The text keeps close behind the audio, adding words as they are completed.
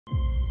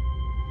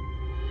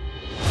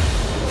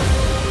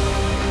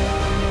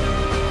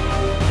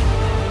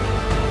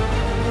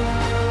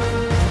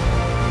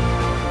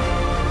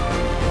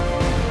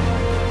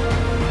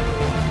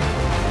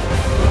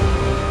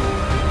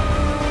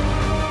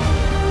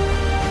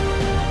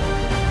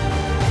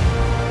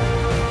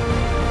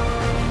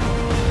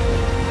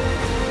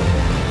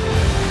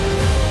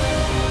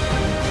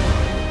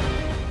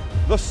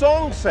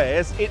song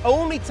says it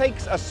only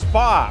takes a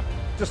spark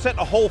to set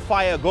a whole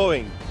fire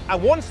going.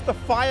 And once the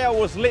fire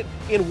was lit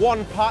in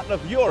one part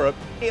of Europe,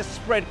 it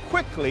spread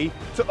quickly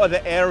to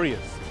other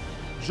areas.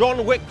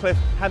 John Wycliffe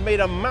had made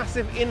a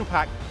massive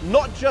impact,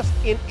 not just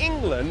in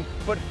England,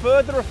 but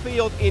further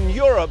afield in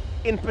Europe,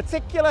 in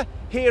particular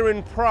here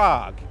in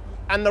Prague,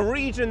 and the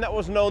region that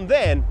was known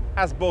then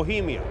as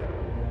Bohemia.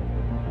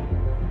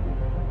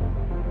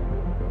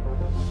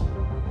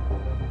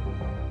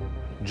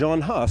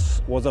 John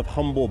Huss was of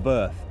humble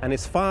birth, and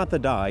his father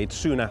died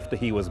soon after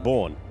he was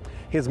born.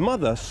 His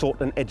mother sought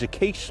an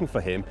education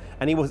for him,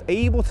 and he was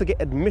able to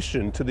get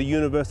admission to the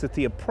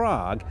University of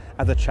Prague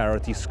as a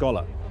charity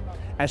scholar.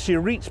 As she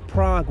reached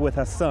Prague with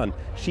her son,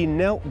 she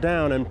knelt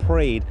down and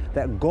prayed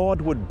that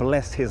God would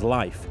bless his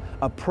life,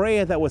 a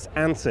prayer that was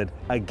answered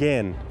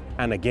again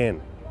and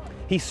again.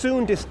 He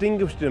soon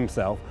distinguished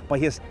himself by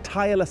his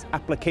tireless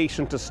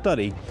application to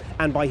study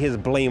and by his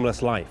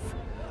blameless life.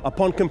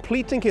 Upon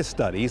completing his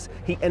studies,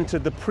 he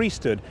entered the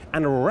priesthood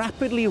and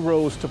rapidly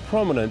rose to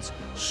prominence,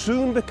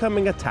 soon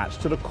becoming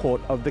attached to the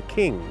court of the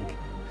king.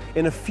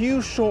 In a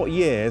few short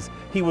years,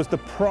 he was the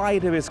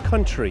pride of his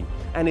country,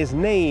 and his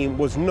name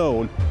was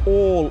known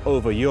all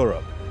over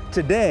Europe.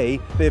 Today,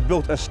 they've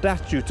built a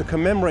statue to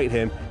commemorate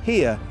him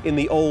here in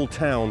the Old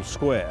Town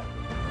Square.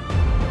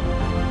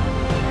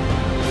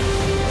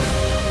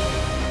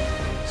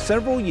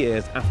 Several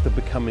years after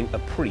becoming a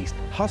priest,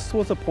 Huss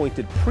was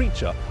appointed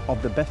preacher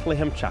of the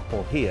Bethlehem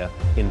Chapel here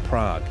in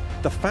Prague.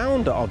 The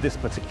founder of this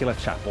particular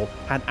chapel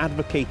had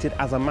advocated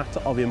as a matter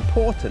of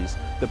importance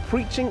the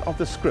preaching of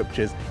the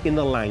scriptures in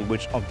the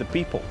language of the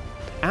people.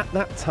 At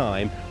that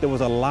time, there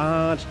was a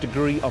large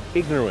degree of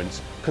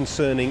ignorance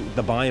concerning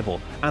the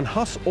Bible, and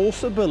Huss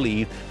also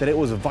believed that it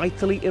was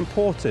vitally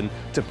important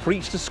to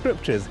preach the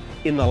scriptures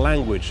in the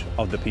language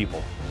of the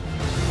people.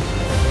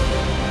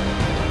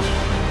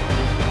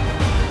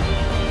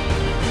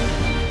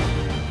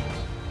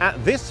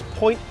 At this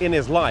point in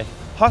his life,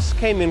 Huss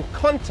came in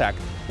contact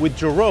with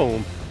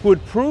Jerome, who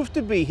would prove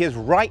to be his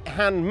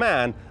right-hand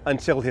man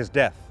until his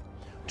death.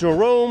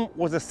 Jerome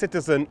was a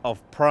citizen of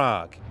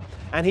Prague,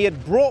 and he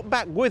had brought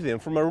back with him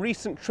from a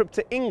recent trip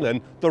to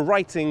England the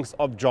writings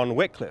of John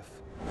Wycliffe.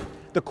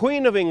 The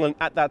Queen of England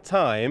at that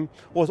time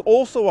was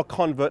also a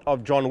convert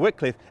of John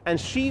Wycliffe,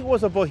 and she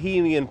was a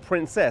Bohemian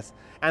princess,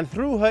 and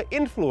through her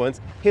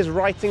influence, his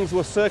writings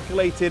were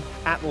circulated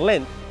at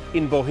length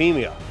in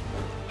Bohemia.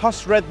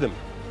 Huss read them,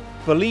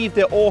 believed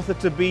their author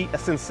to be a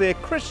sincere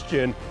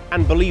Christian,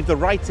 and believed the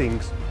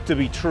writings to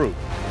be true.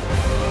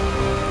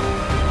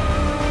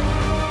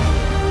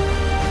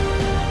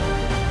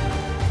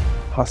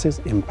 Huss's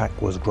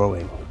impact was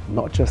growing,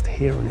 not just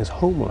here in his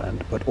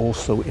homeland, but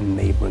also in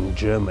neighboring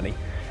Germany.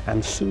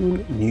 And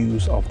soon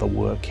news of the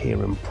work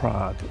here in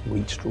Prague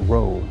reached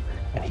Rome,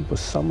 and he was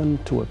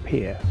summoned to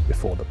appear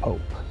before the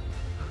Pope.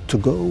 To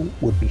go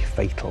would be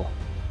fatal.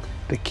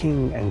 The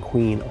King and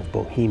Queen of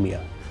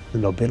Bohemia, the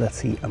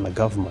nobility and the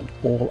government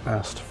all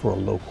asked for a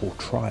local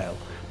trial,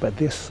 but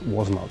this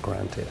was not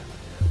granted.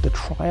 The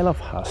trial of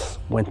Huss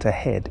went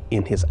ahead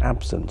in his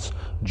absence,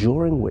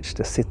 during which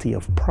the city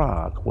of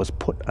Prague was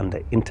put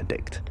under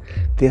interdict.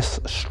 This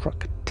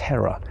struck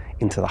terror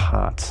into the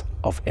hearts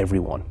of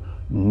everyone.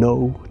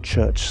 No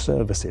church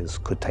services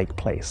could take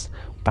place.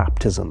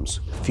 Baptisms,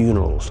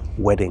 funerals,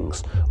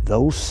 weddings,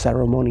 those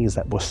ceremonies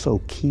that were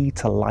so key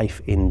to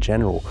life in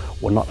general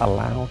were not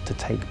allowed to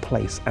take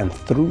place, and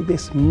through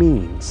this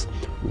means,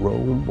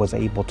 Rome was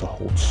able to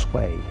hold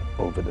sway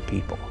over the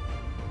people.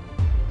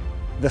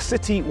 The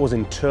city was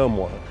in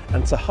turmoil,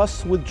 and so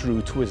Huss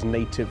withdrew to his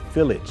native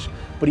village,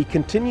 but he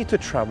continued to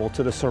travel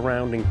to the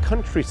surrounding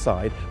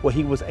countryside where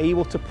he was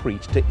able to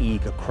preach to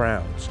eager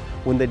crowds.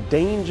 When the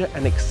danger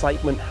and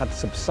excitement had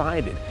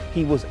subsided,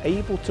 he was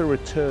able to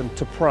return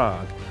to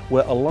Prague,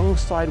 where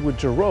alongside with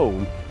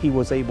Jerome, he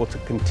was able to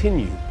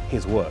continue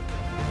his work.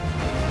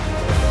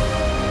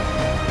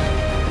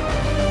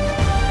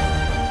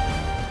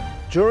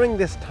 During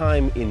this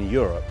time in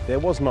Europe, there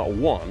was not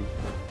one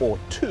or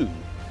two,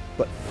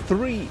 but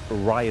three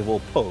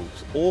rival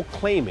popes, all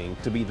claiming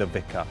to be the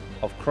vicar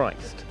of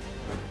Christ.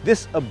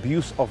 This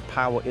abuse of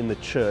power in the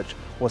church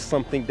was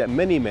something that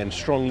many men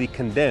strongly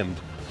condemned,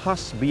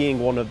 Huss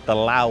being one of the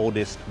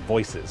loudest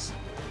voices.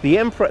 The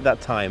emperor at that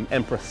time,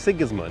 Emperor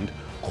Sigismund,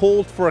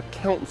 called for a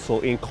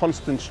council in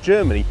Constance,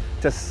 Germany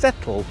to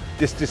settle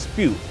this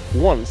dispute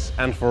once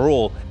and for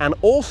all, and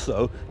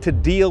also to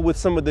deal with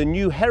some of the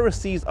new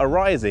heresies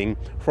arising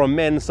from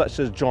men such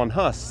as John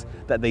Huss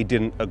that they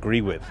didn't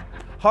agree with.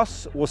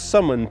 Huss was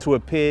summoned to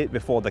appear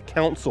before the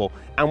council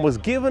and was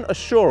given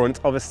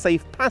assurance of a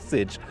safe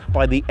passage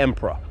by the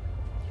emperor.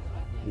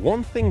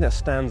 One thing that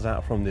stands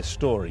out from this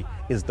story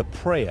is the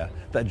prayer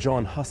that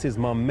John Huss's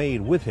mum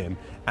made with him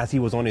as he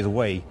was on his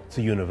way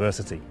to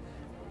university.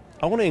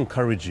 I want to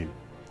encourage you,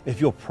 if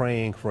you're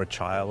praying for a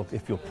child,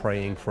 if you're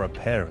praying for a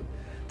parent,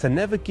 to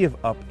never give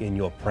up in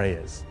your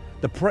prayers.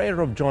 The prayer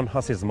of John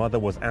Huss's mother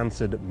was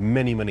answered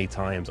many, many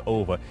times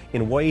over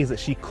in ways that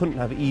she couldn't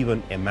have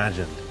even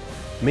imagined.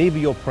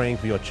 Maybe you're praying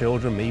for your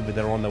children, maybe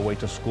they're on their way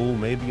to school,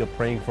 maybe you're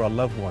praying for a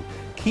loved one.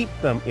 Keep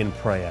them in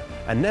prayer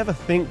and never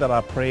think that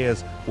our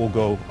prayers will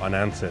go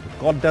unanswered.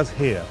 God does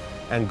hear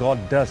and God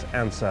does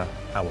answer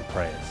our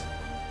prayers.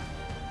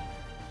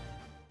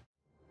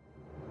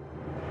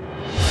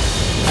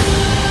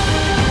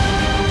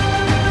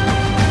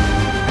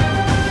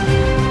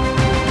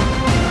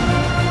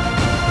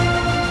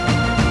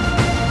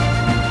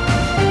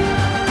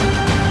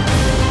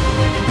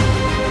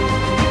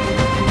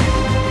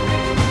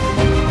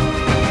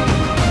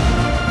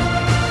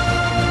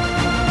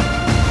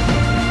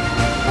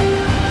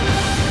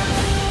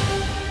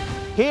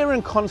 Here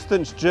in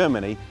Constance,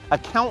 Germany, a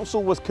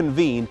council was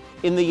convened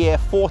in the year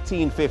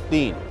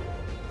 1415.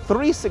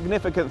 Three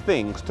significant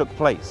things took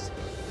place.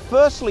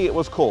 Firstly, it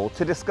was called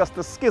to discuss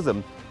the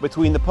schism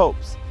between the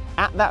popes.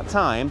 At that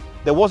time,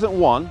 there wasn't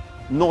one,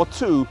 nor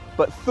two,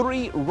 but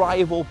three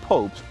rival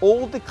popes,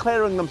 all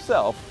declaring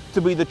themselves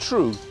to be the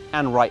true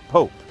and right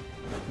pope.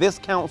 This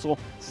council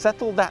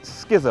settled that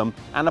schism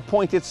and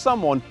appointed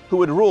someone who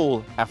would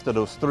rule after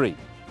those three.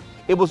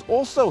 It was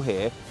also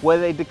here where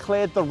they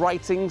declared the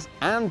writings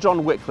and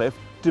John Wycliffe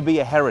to be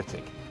a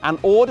heretic and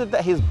ordered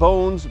that his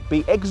bones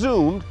be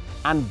exhumed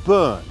and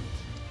burned.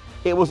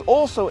 It was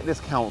also at this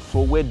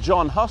council where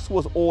John Huss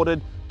was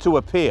ordered to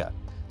appear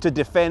to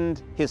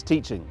defend his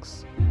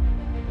teachings.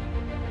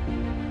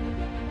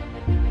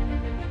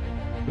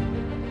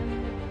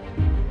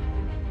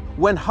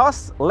 When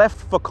Huss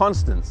left for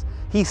Constance,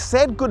 he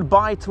said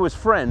goodbye to his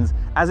friends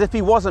as if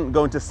he wasn't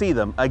going to see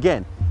them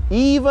again,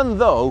 even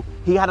though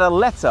he had a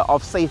letter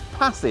of safe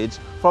passage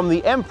from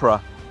the emperor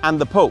and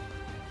the pope.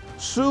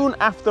 Soon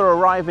after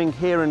arriving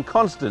here in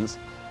Constance,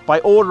 by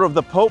order of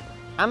the pope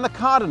and the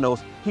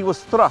cardinals, he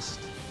was thrust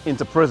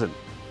into prison.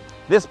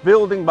 This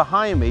building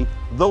behind me,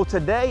 though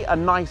today a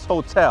nice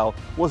hotel,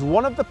 was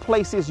one of the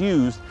places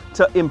used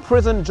to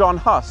imprison John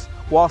Huss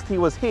whilst he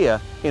was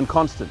here in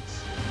Constance.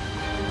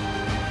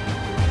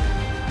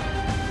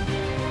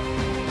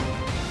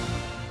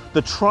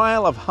 The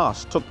trial of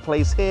Huss took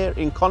place here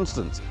in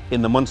Constance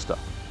in the Munster.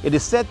 It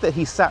is said that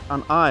he sat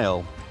on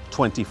aisle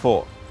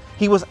 24.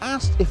 He was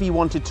asked if he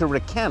wanted to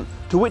recant,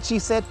 to which he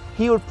said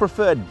he would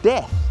prefer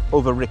death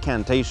over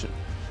recantation.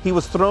 He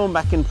was thrown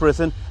back in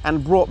prison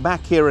and brought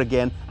back here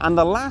again, and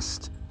the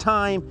last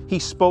time he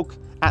spoke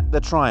at the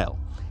trial,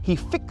 he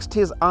fixed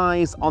his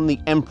eyes on the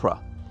emperor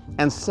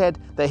and said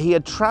that he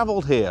had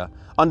traveled here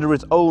under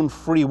his own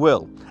free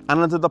will and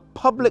under the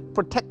public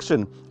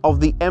protection of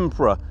the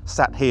emperor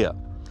sat here.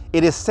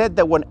 It is said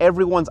that when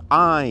everyone's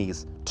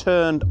eyes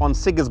turned on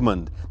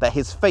Sigismund, that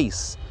his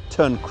face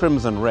turned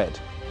crimson red.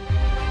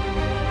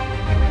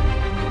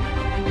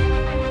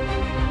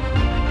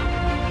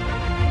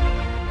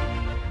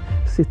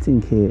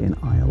 Sitting here in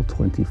aisle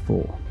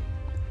 24,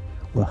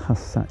 where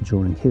Huss sat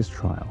during his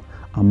trial,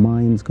 our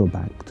minds go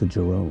back to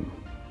Jerome.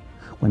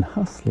 When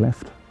Huss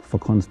left for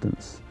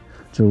Constance,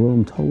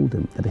 Jerome told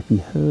him that if he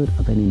heard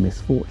of any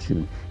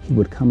misfortune, he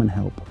would come and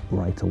help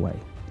right away.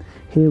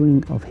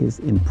 Hearing of his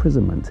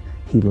imprisonment,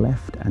 he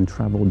left and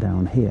travelled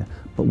down here,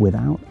 but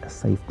without a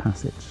safe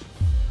passage.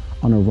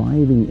 On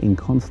arriving in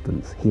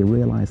Constance, he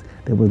realised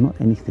there was not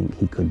anything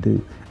he could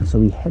do, and so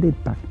he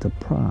headed back to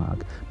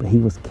Prague, but he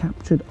was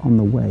captured on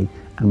the way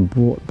and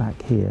brought back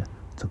here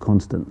to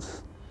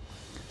Constance.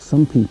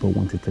 Some people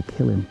wanted to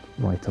kill him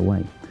right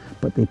away,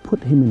 but they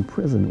put him in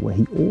prison where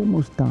he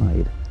almost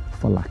died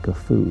for lack of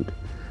food.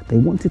 They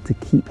wanted to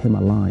keep him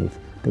alive.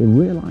 They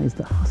realised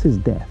that Huss's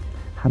death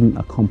hadn't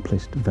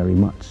accomplished very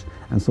much,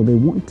 and so they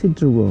wanted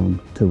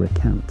Jerome to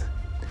recant.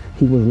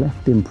 He was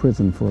left in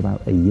prison for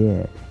about a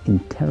year in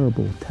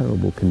terrible,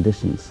 terrible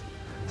conditions.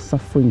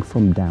 Suffering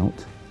from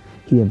doubt,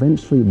 he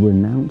eventually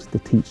renounced the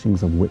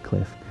teachings of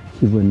Wycliffe,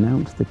 he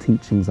renounced the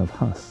teachings of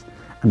Huss,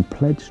 and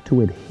pledged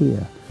to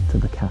adhere to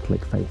the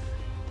Catholic faith.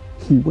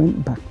 He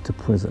went back to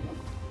prison,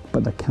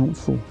 but the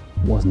council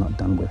was not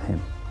done with him,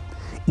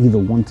 either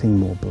wanting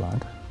more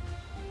blood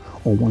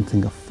or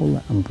wanting a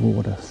fuller and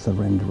broader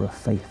surrender of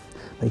faith.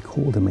 They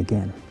called him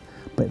again,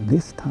 but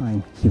this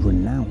time he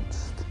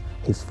renounced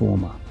his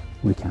former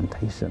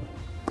recantation.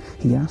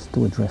 He asked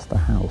to address the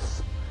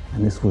House,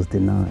 and this was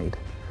denied,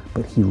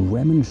 but he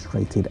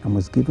remonstrated and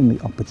was given the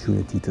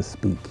opportunity to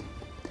speak.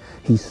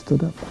 He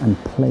stood up and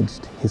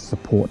pledged his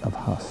support of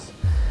Huss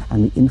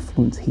and the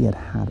influence he had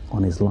had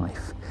on his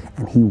life,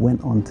 and he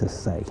went on to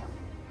say,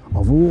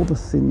 "Of all the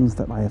sins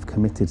that I have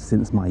committed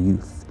since my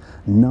youth,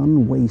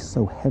 none weigh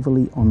so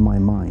heavily on my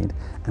mind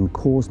and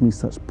cause me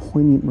such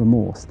poignant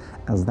remorse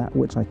as that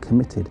which I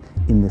committed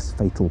in this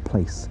fatal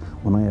place,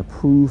 when I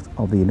approved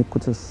of the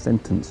iniquitous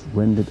sentence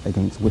rendered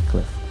against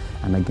Wycliffe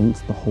and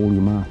against the holy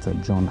martyr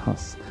John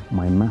Huss,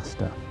 my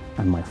master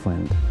and my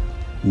friend.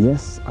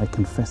 Yes, I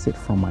confess it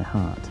from my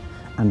heart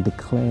and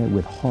declare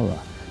with horror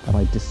that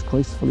I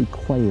disgracefully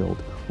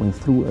quailed when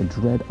through a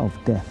dread of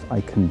death I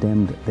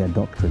condemned their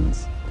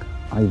doctrines.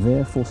 I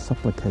therefore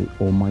supplicate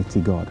Almighty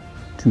God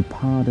to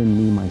pardon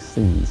me my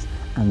sins,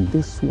 and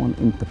this one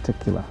in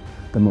particular,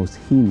 the most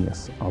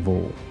heinous of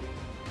all."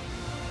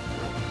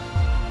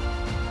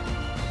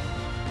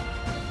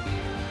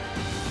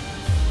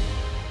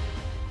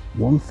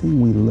 One thing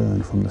we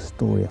learn from the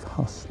story of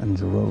Huss and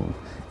Jerome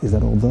is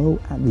that although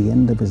at the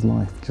end of his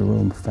life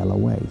Jerome fell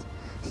away,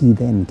 he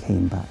then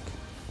came back.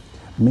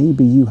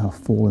 Maybe you have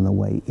fallen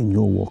away in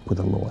your walk with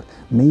the Lord.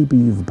 Maybe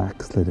you've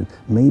backslidden.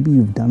 Maybe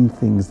you've done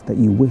things that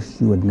you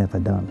wish you had never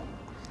done.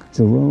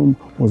 Jerome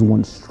was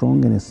once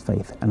strong in his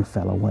faith and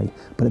fell away,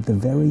 but at the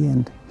very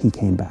end, he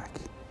came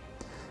back.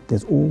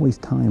 There's always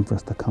time for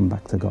us to come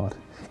back to God.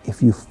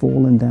 If you've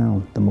fallen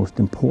down, the most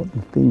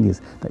important thing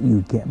is that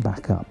you get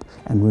back up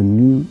and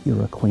renew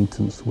your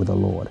acquaintance with the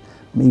Lord.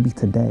 Maybe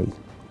today,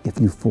 if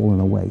you've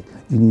fallen away,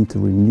 you need to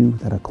renew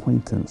that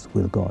acquaintance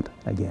with God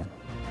again.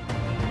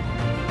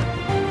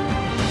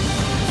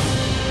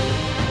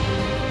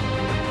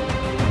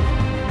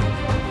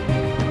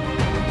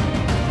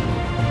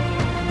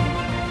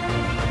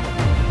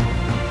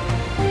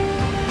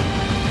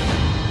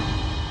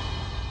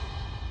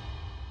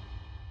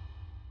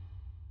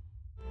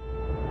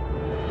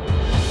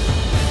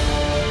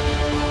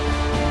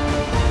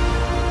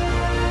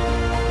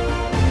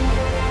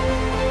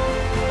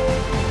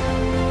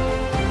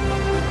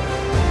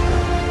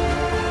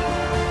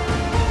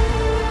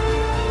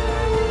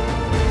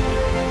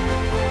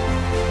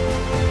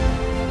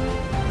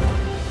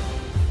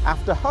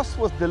 After Huss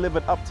was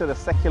delivered up to the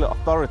secular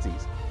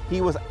authorities,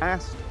 he was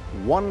asked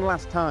one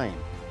last time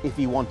if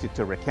he wanted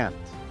to recant.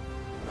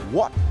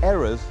 "What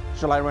errors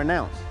shall I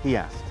renounce?" he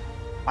asked.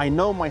 "I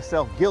know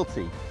myself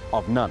guilty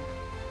of none."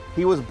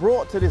 He was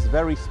brought to this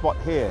very spot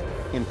here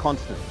in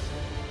Constance,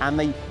 and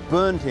they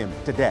burned him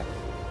to death.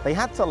 They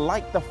had to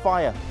light the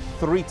fire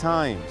 3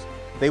 times.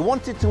 They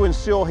wanted to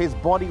ensure his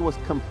body was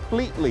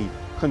completely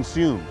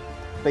consumed.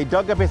 They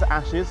dug up his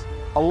ashes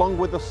along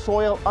with the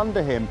soil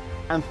under him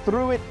and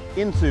threw it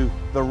into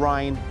the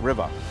Rhine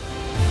River.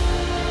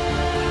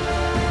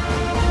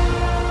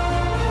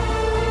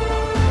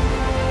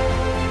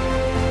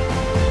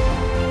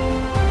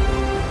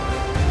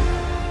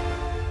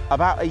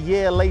 About a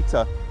year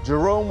later,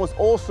 Jerome was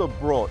also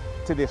brought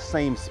to this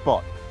same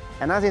spot.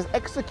 And as his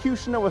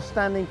executioner was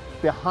standing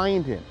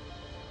behind him,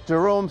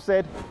 Jerome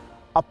said,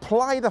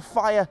 "Apply the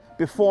fire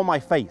before my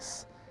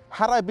face.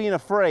 Had I been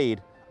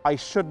afraid, I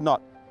should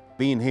not have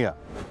been here."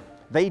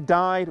 They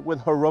died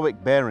with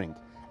heroic bearing,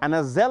 and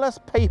a zealous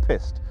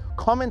papist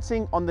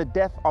commenting on the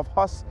death of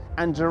Huss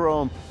and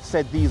Jerome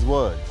said these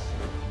words: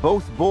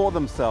 "Both bore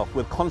themselves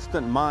with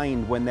constant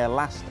mind when their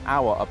last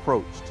hour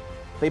approached.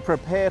 They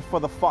prepared for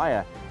the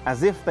fire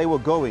as if they were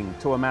going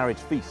to a marriage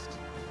feast.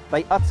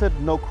 They uttered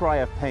no cry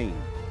of pain.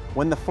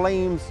 When the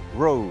flames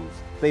rose,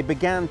 they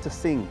began to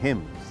sing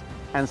hymns,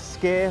 and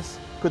scarce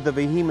could the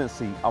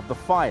vehemency of the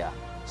fire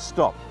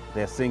stop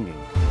their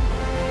singing."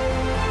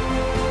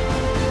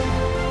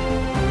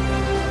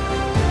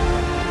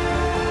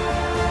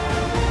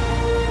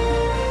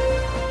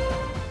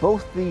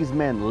 Both these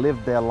men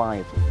lived their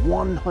lives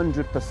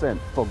 100%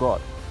 for God,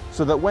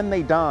 so that when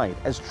they died,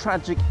 as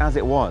tragic as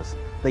it was,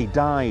 they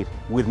died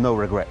with no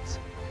regrets.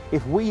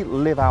 If we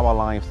live our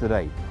lives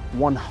today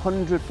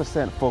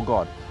 100% for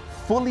God,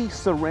 fully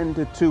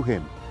surrendered to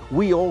Him,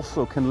 we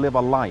also can live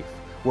a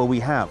life where we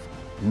have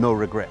no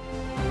regrets.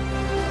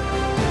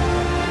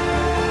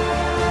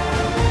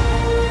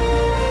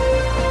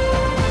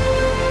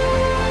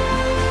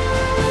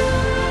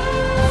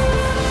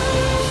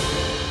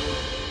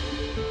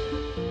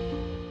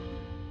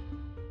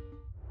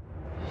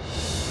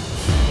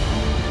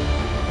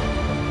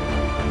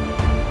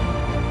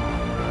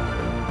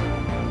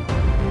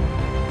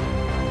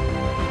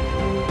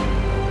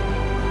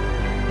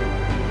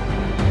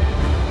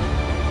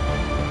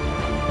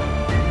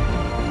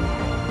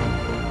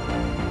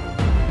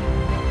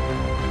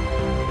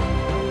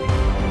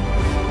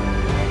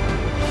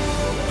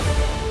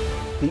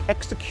 The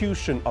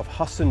execution of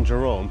Huss and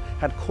Jerome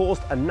had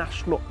caused a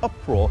national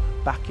uproar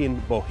back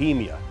in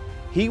Bohemia.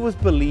 He was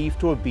believed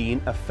to have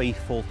been a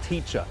faithful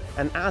teacher,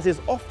 and as is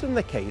often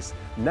the case,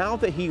 now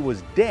that he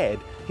was dead,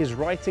 his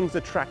writings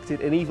attracted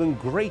an even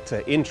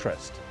greater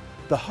interest.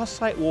 The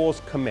Hussite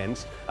Wars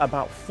commenced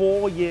about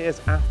 4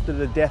 years after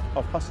the death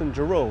of Huss and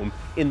Jerome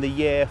in the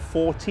year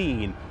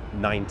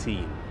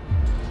 1419.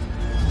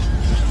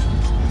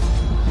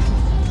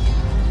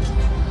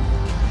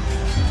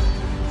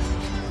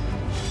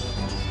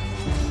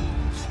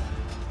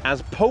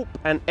 As Pope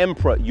and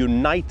Emperor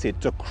united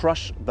to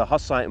crush the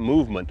Hussite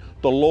movement,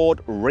 the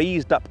Lord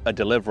raised up a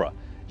deliverer.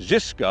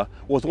 Ziska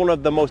was one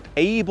of the most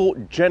able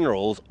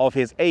generals of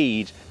his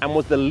age and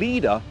was the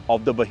leader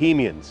of the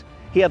Bohemians.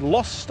 He had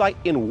lost sight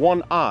in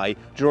one eye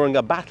during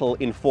a battle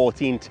in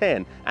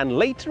 1410, and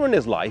later in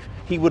his life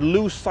he would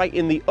lose sight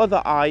in the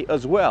other eye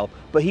as well,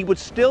 but he would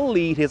still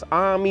lead his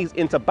armies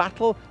into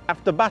battle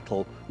after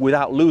battle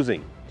without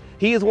losing.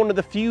 He is one of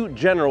the few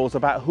generals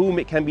about whom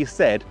it can be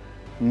said,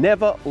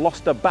 never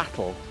lost a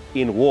battle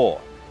in war.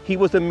 He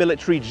was a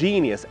military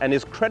genius and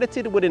is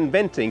credited with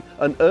inventing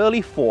an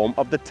early form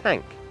of the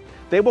tank.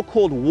 They were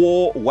called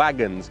war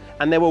wagons,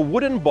 and they were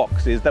wooden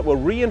boxes that were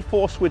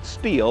reinforced with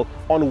steel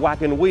on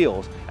wagon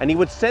wheels, and he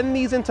would send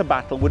these into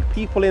battle with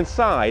people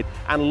inside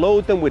and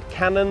load them with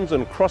cannons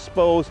and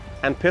crossbows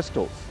and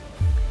pistols.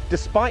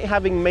 despite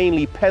having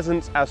mainly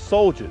peasants as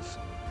soldiers.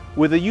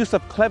 With the use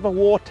of clever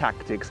war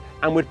tactics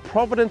and with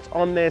Providence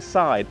on their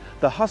side,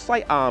 the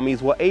Hussite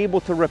armies were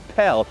able to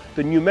repel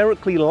the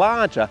numerically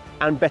larger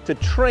and better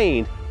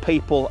trained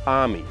papal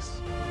armies.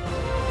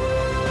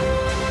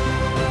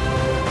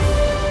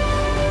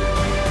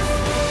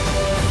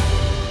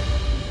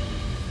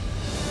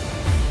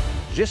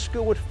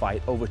 Žižka would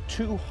fight over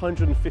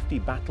 250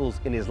 battles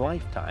in his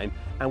lifetime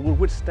and would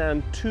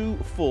withstand 2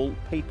 full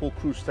papal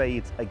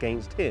crusades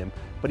against him,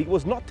 but he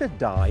was not to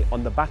die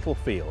on the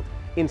battlefield.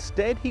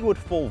 Instead, he would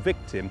fall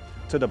victim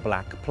to the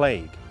Black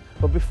Plague.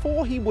 But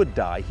before he would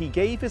die, he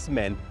gave his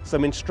men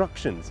some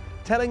instructions,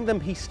 telling them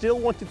he still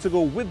wanted to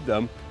go with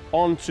them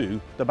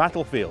onto the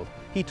battlefield.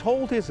 He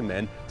told his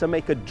men to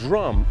make a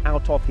drum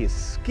out of his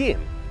skin,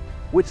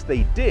 which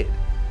they did.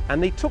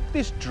 And they took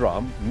this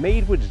drum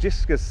made with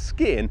Žižka's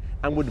skin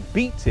and would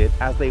beat it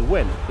as they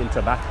went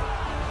into battle.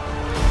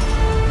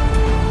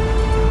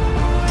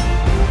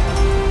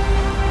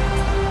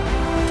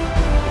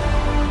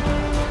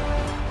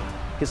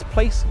 His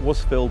place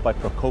was filled by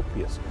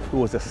Procopius, who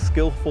was a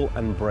skillful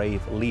and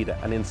brave leader,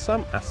 and in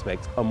some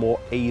aspects a more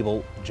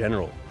able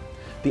general.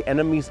 The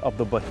enemies of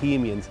the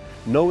Bohemians,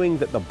 knowing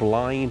that the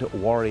blind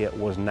warrior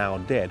was now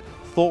dead,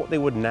 thought they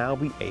would now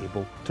be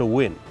able to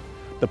win.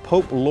 The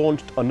Pope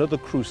launched another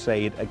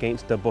crusade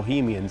against the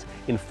Bohemians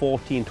in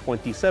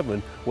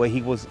 1427, where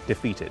he was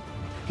defeated.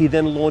 He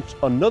then launched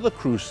another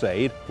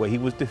crusade where he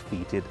was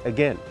defeated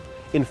again.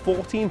 In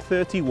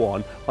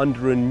 1431,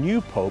 under a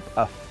new pope,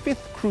 a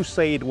 5th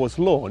crusade was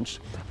launched,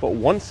 but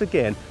once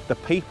again, the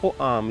papal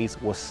armies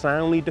were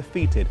soundly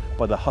defeated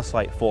by the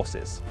Hussite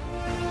forces.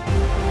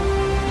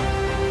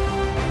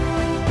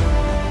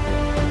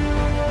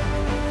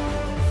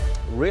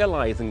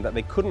 Realizing that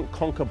they couldn't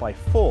conquer by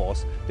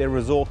force, they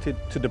resorted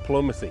to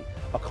diplomacy.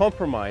 A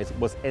compromise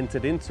was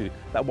entered into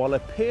that, while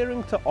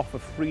appearing to offer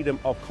freedom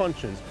of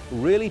conscience,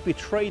 really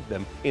betrayed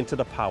them into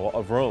the power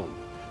of Rome.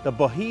 The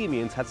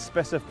Bohemians had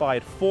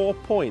specified 4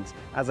 points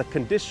as a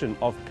condition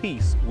of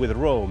peace with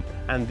Rome,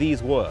 and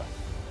these were: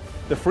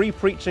 the free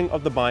preaching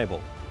of the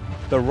Bible,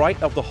 the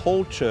right of the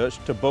whole church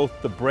to both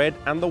the bread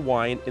and the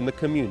wine in the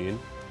communion,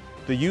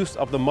 the use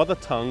of the mother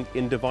tongue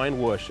in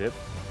divine worship,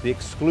 the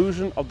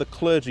exclusion of the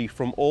clergy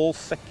from all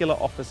secular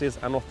offices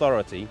and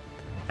authority,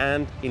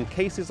 and, in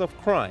cases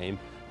of crime,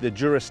 the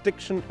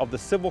jurisdiction of the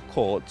civil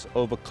courts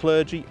over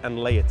clergy and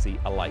laity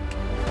alike.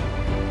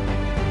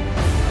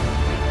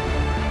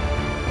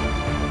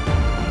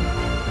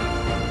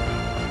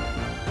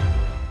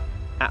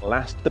 At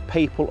last, the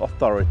papal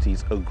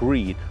authorities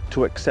agreed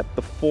to accept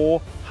the 4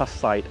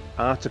 Hussite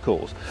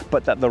articles,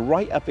 but that the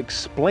right of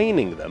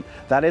explaining them,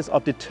 that is,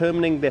 of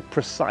determining their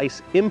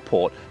precise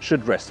import,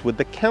 should rest with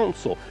the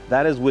council,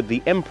 that is, with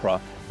the emperor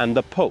and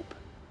the pope.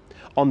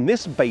 On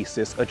this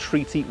basis, a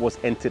treaty was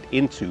entered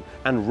into,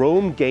 and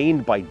Rome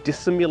gained by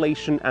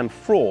dissimulation and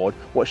fraud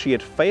what she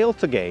had failed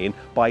to gain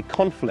by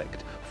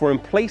conflict. For in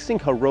placing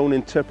her own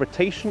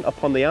interpretation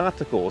upon the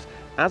articles,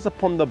 as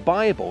upon the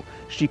Bible,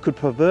 she could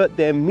pervert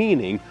their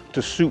meaning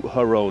to suit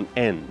her own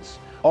ends.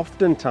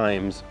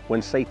 Oftentimes,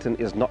 when Satan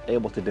is not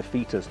able to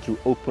defeat us through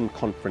open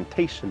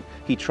confrontation,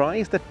 he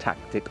tries the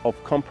tactic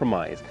of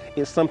compromise.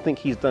 It's something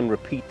he's done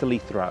repeatedly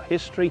throughout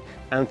history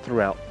and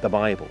throughout the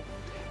Bible.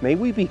 May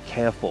we be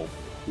careful,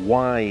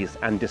 wise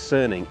and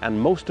discerning, and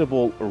most of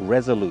all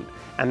resolute,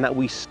 and that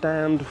we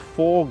stand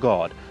for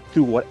God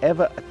through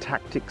whatever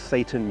tactic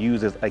Satan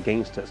uses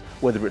against us,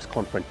 whether it's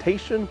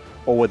confrontation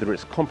or whether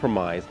it's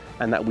compromise,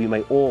 and that we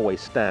may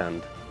always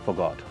stand for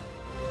God.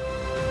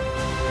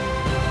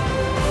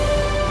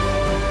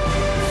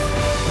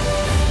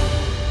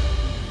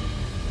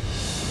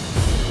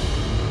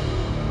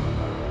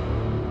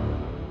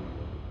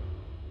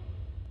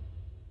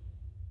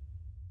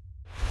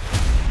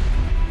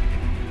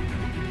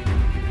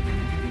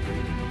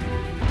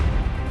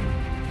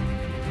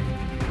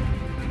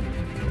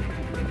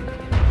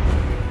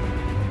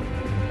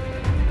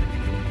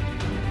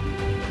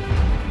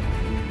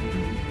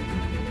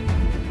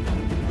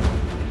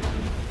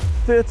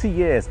 "30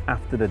 years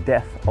after the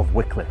death of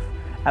Wycliffe,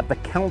 at the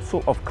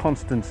Council of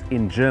Constance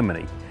in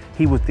Germany,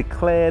 he was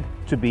declared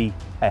to be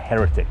a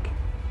heretic.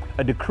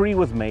 A decree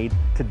was made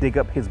to dig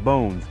up his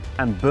bones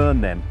and burn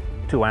them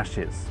to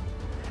ashes.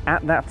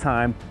 At that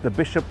time, the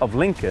Bishop of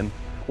Lincoln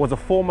was a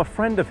former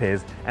friend of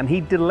his, and he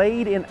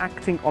delayed in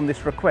acting on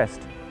this request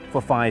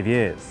for 5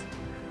 years.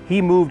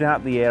 He moved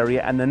out the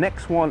area, and the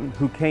next one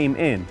who came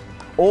in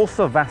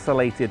also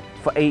vacillated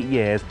for 8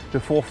 years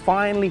before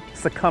finally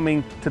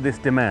succumbing to this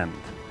demand,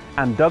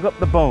 and dug up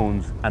the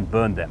bones and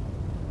burned them.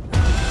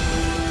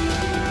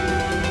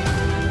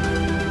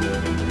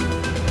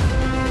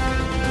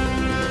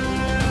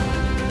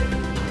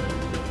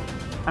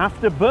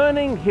 After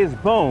burning his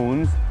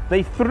bones,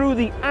 they threw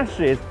the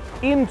ashes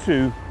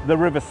into the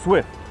River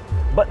Swift.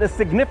 But the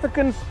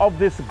significance of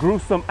this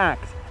gruesome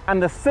act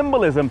and the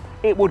symbolism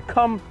it would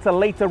come to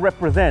later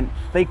represent,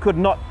 they could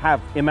not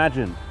have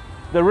imagined.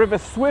 The River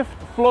Swift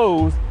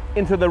flows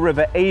into the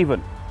River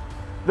Avon.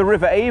 The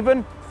River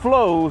Avon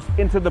flows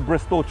into the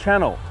Bristol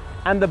Channel,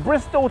 and the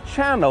Bristol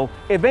Channel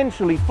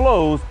eventually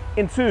flows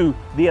into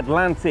the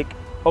Atlantic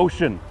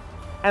Ocean.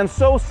 And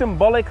so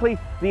symbolically,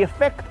 the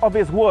effect of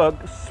his work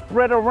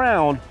spread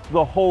around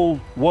the whole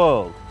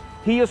world.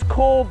 He is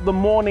called the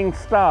morning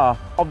star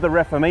of the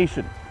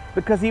Reformation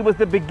because he was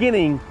the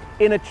beginning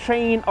in a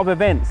chain of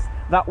events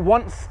that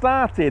once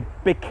started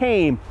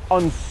became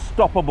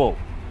unstoppable.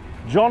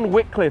 John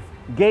Wycliffe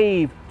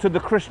gave to the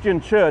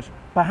Christian church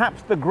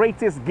perhaps the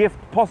greatest gift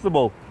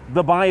possible,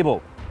 the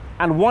Bible.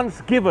 And once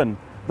given,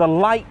 the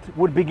light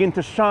would begin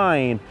to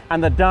shine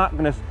and the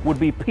darkness would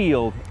be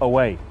peeled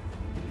away.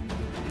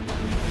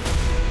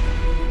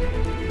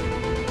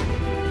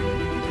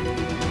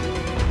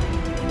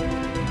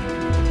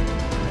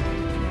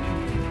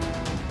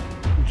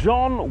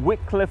 John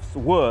Wycliffe's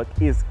work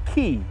is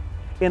key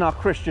in our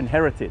Christian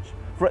heritage,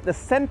 for at the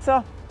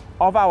center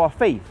of our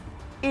faith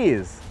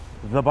is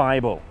the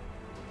Bible.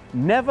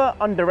 Never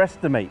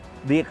underestimate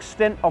the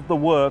extent of the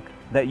work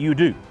that you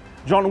do.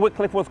 John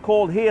Wycliffe was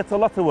called here to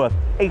Lutterworth,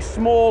 a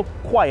small,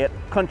 quiet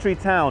country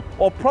town,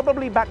 or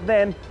probably back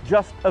then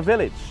just a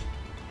village.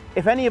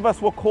 If any of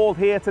us were called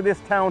here to this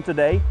town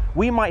today,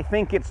 we might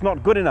think it's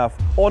not good enough,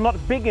 or not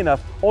big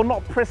enough, or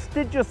not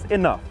prestigious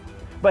enough.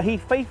 But he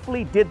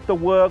faithfully did the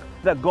work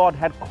that God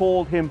had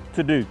called him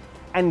to do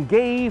and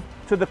gave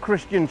to the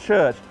Christian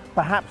church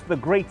perhaps the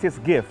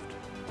greatest gift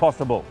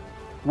possible.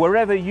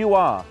 Wherever you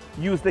are,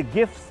 use the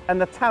gifts and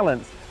the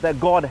talents that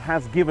God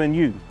has given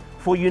you,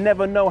 for you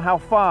never know how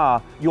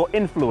far your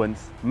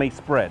influence may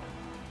spread.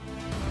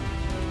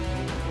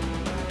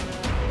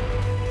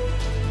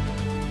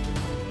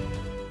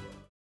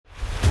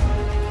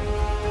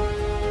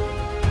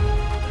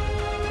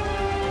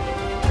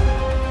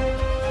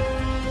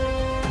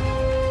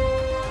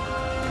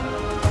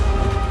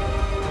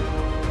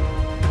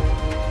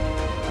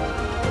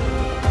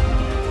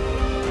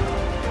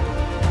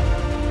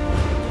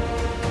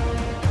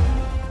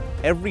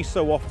 Every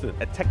so often,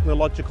 a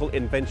technological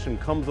invention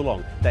comes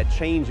along that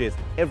changes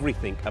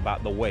everything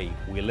about the way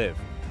we live.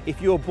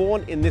 If you were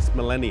born in this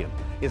millennium,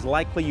 it's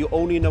likely you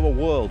only know a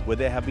world where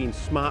there have been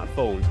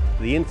smartphones,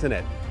 the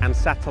internet, and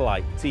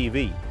satellite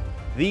TV.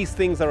 These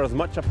things are as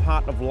much a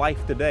part of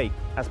life today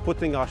as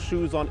putting our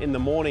shoes on in the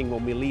morning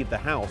when we leave the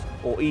house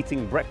or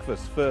eating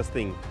breakfast first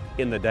thing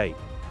in the day.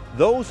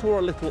 Those who are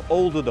a little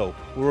older though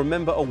will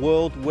remember a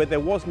world where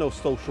there was no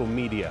social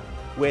media,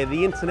 where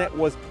the internet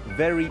was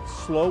very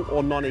slow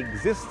or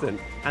non-existent,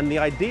 and the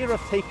idea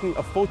of taking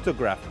a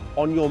photograph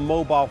on your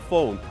mobile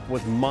phone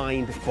was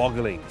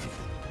mind-boggling.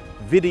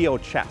 Video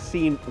chat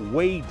seemed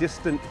way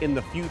distant in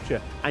the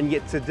future, and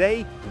yet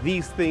today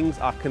these things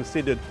are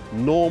considered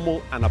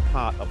normal and a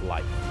part of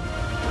life.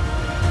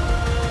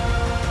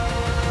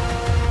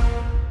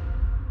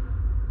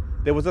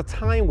 There was a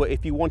time where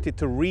if you wanted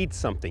to read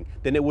something,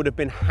 then it would have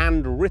been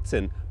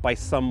handwritten by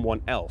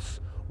someone else.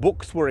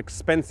 Books were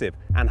expensive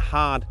and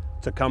hard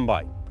to come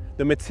by.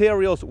 The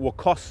materials were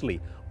costly.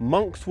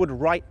 Monks would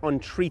write on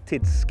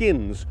treated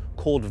skins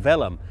called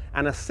vellum,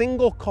 and a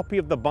single copy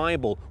of the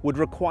Bible would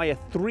require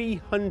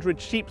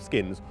 300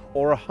 sheepskins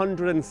or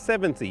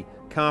 170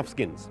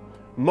 calfskins.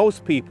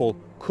 Most people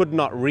could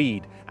not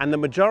read, and the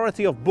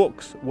majority of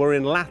books were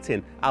in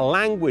Latin, a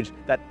language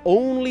that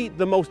only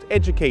the most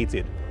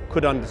educated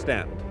could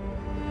understand.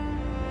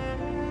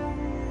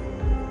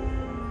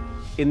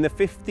 In the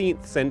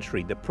 15th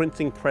century, the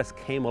printing press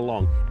came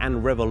along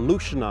and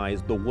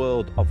revolutionized the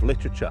world of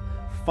literature,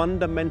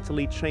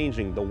 fundamentally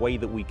changing the way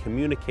that we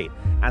communicate,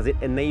 as it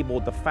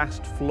enabled the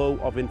fast flow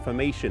of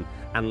information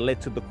and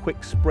led to the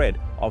quick spread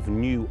of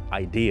new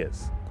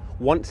ideas.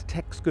 Once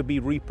text could be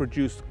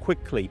reproduced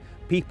quickly,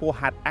 people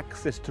had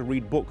access to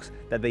read books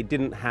that they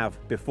didn't have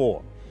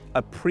before.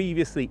 A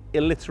previously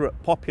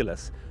illiterate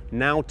populace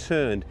now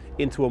turned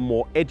into a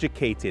more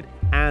educated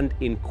and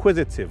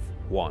inquisitive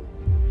one.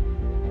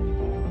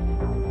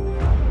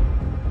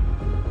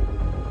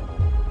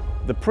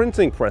 The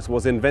printing press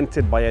was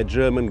invented by a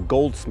German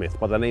goldsmith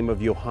by the name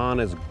of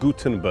Johannes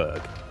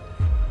Gutenberg.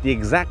 The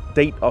exact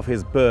date of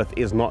his birth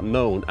is not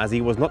known, as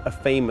he was not a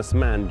famous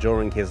man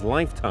during his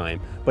lifetime,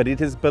 but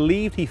it is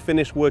believed he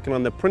finished working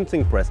on the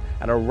printing press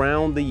at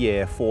around the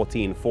year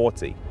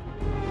 1440.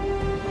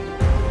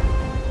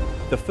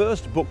 The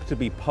first book to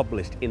be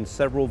published in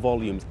several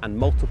volumes and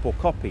multiple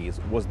copies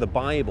was the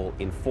Bible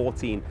in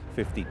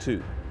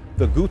 1452.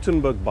 The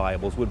Gutenberg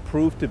Bibles would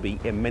prove to be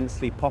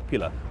immensely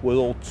popular, with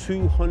all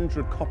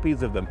 200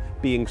 copies of them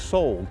being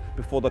sold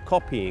before the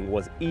copying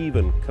was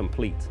even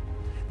complete.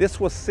 This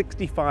was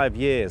 65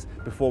 years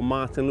before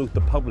Martin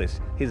Luther published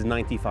his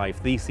 95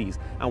 Theses,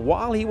 and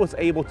while he was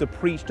able to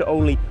preach to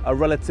only a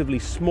relatively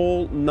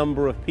small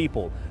number of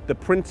people, the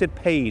printed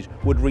page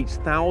would reach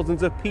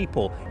thousands of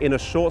people in a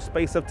short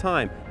space of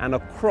time and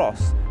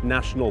across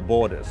national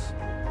borders.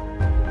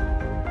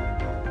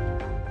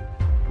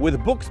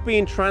 With books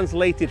being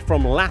translated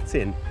from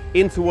Latin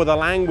into other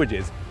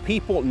languages,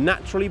 people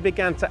naturally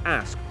began to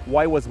ask,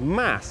 why was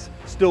Mass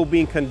still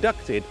being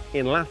conducted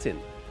in Latin?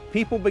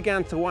 people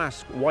began to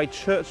ask why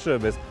church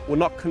service were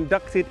not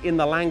conducted in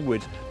the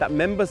language that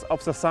members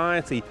of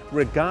society,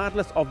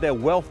 regardless of their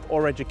wealth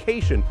or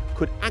education,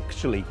 could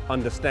actually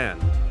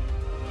understand.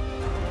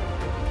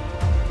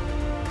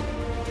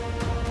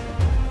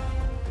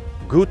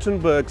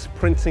 Gutenberg's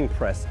printing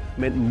press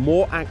meant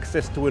more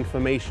access to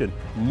information,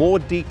 more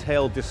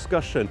detailed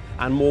discussion,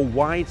 and more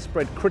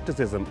widespread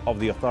criticism of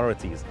the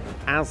authorities.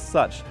 As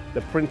such,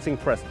 the printing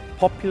press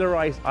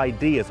popularized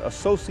ideas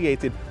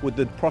associated with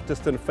the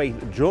Protestant faith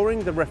during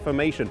the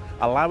Reformation,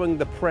 allowing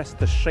the press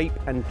to shape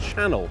and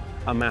channel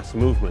a mass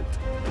movement.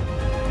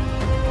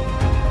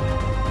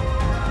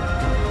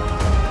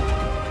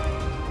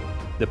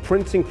 The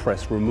printing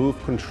press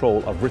removed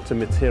control of written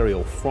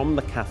material from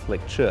the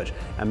Catholic Church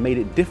and made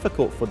it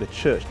difficult for the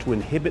Church to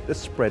inhibit the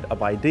spread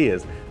of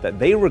ideas that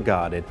they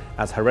regarded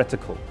as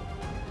heretical.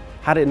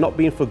 Had it not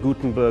been for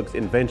Gutenberg's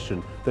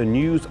invention, the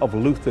news of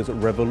Luther's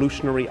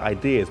revolutionary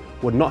ideas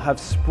would not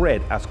have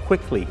spread as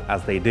quickly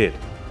as they did.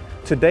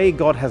 Today,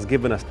 God has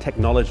given us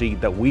technology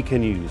that we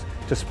can use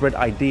to spread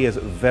ideas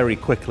very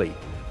quickly.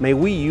 May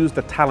we use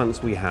the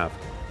talents we have,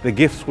 the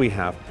gifts we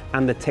have,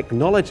 and the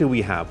technology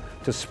we have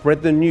to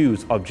spread the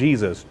news of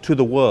Jesus to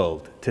the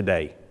world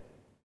today.